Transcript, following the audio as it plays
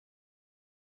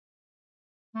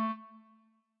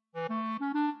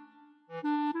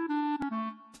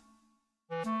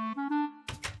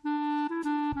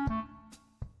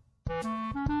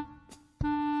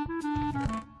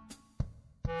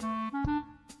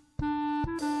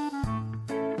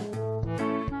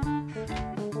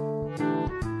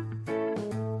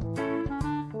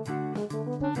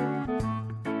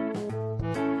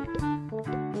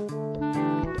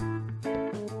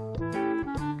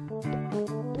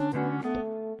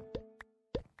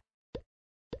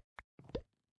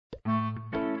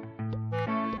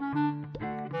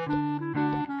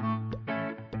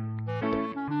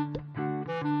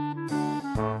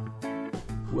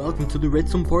Welcome to the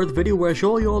redstone part of the video where I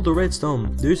show you all the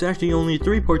redstone. There's actually only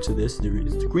 3 parts of this. There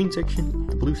is the green section,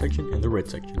 the blue section, and the red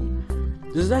section.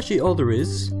 This is actually all there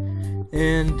is.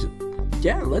 And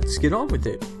yeah, let's get on with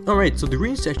it. Alright, so the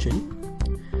green section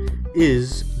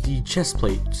is the chest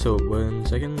plate. So one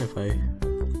second, if I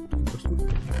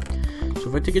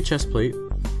take a chest plate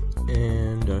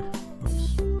and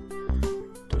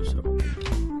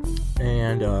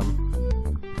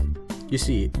you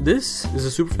see, this is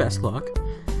a super fast clock.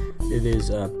 It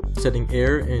is setting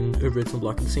air and a redstone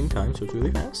block at the same time, so it's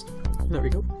really fast. There we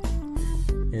go.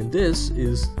 And this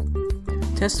is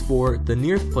test for the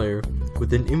nearest player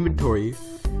with an inventory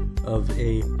of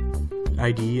a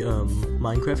ID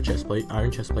minecarft chestplate,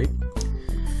 iron chestplate,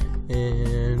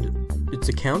 and it's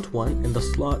a count 1 and the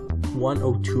slot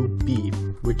 102B,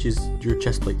 which is your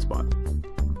chestplate spot.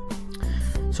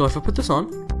 So if I put this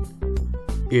on,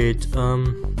 it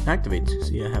activates.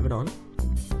 See, I have it on.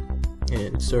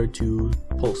 And it started to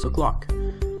pulse the clock.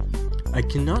 I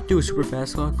cannot do a super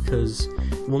fast clock because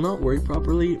it will not work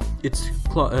properly.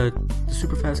 The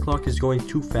super fast clock is going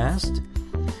too fast,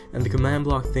 and the command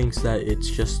block thinks that it's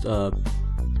just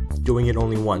doing it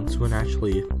only once when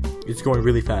actually it's going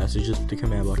really fast. It's just the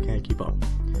command block can't keep up.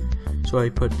 So I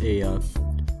put a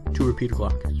 2 repeater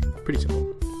clock. It's pretty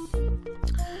simple.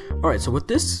 Alright, so what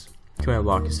this command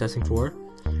block is testing for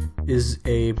is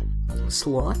a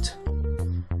slot.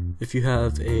 If you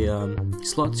have a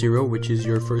slot 0, which is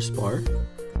your first bar,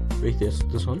 right this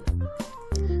one,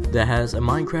 that has a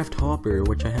minecarft hopper,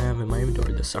 which I have in my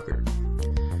inventory, the sucker.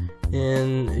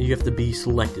 And you have to be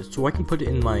selected. So I can put it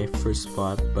in my first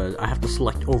spot, but I have to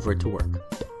select over it to work.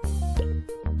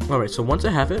 Alright, so once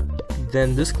I have it,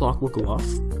 then this clock will go off,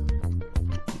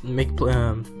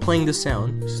 playing the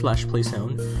sound, /play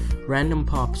sound, random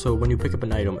pop, so when you pick up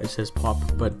an item it says pop,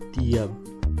 but the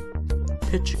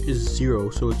pitch is 0,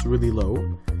 so it's really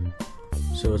low,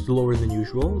 so it's lower than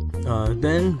usual.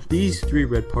 Then these 3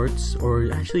 red parts are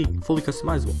actually fully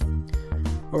customizable.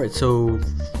 Alright, so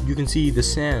you can see the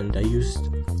sand. I used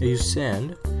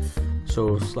sand,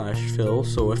 so /fill,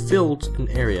 so it filled an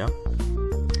area,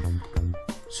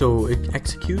 so it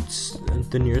executes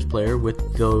the nearest player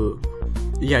with the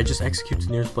it just executes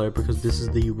the nearest player because this is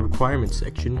the requirements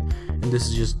section, and this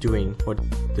is just doing what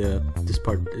this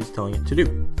part is telling it to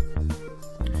do,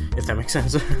 if that makes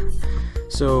sense.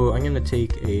 So I'm gonna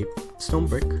take a stone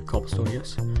brick, cobblestone,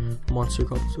 yes, monster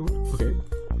cobblestone. Okay.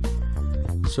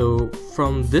 So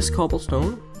from this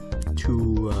cobblestone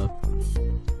to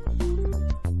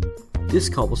this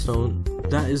cobblestone,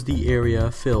 that is the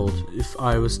area filled. If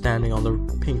I was standing on the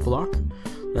pink block,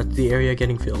 that's the area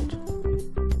getting filled.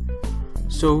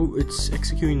 So it's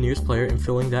executing nearest player and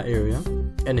filling that area,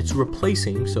 and it's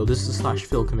replacing. So this is the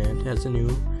 /fill command. It has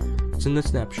it's in the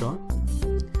snapshot.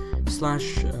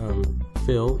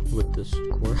 /fill with this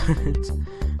coordinates,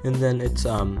 and then it's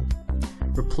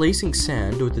replacing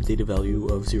sand with the data value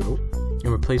of 0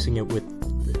 and replacing it with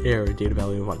the air data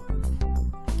value of 1.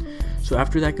 So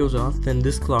after that goes off, then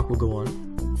this clock will go on,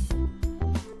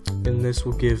 and this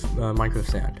will give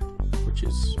minecarft sand, which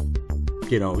is,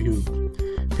 you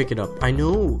pick it up. I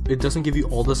know it doesn't give you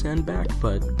all the sand back,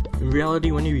 but in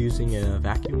reality when you're using a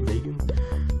vacuum,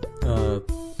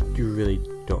 you really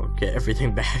don't get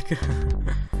everything back.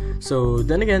 So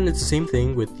then again, it's the same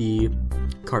thing with the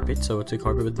carpet. So it's a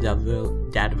carpet with the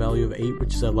data value of 8,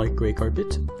 which is a light gray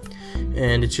carpet,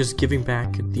 and it's just giving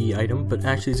back the item, but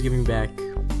actually it's giving back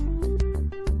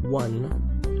 1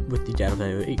 with the data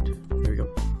value of 8. There we go.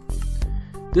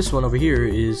 This one over here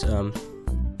is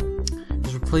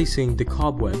replacing the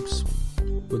cobwebs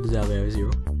with the data value of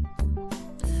 0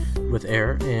 with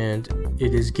air, and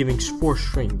it is giving 4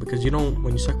 string, because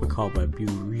when you suck with cobweb, you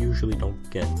usually don't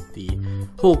get the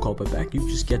whole cobweb back, you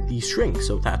just get the string,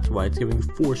 so that's why it's giving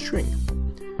 4 string.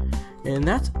 And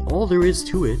that's all there is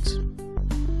to it.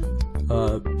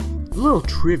 A little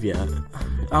trivia.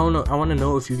 I want to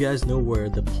know if you guys know where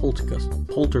the Poltergust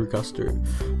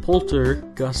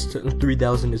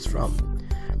 3000 is from.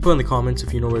 Put in the comments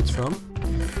if you know where it's from.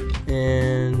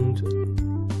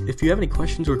 And if you have any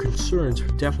questions or concerns,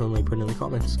 definitely put it in the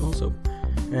comments also.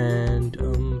 And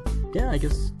yeah, I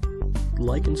guess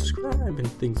like and subscribe and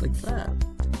things like that.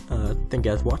 Thank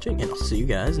you guys for watching, and I'll see you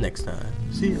guys next time.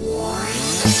 See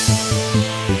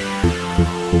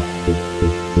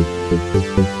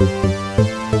ya.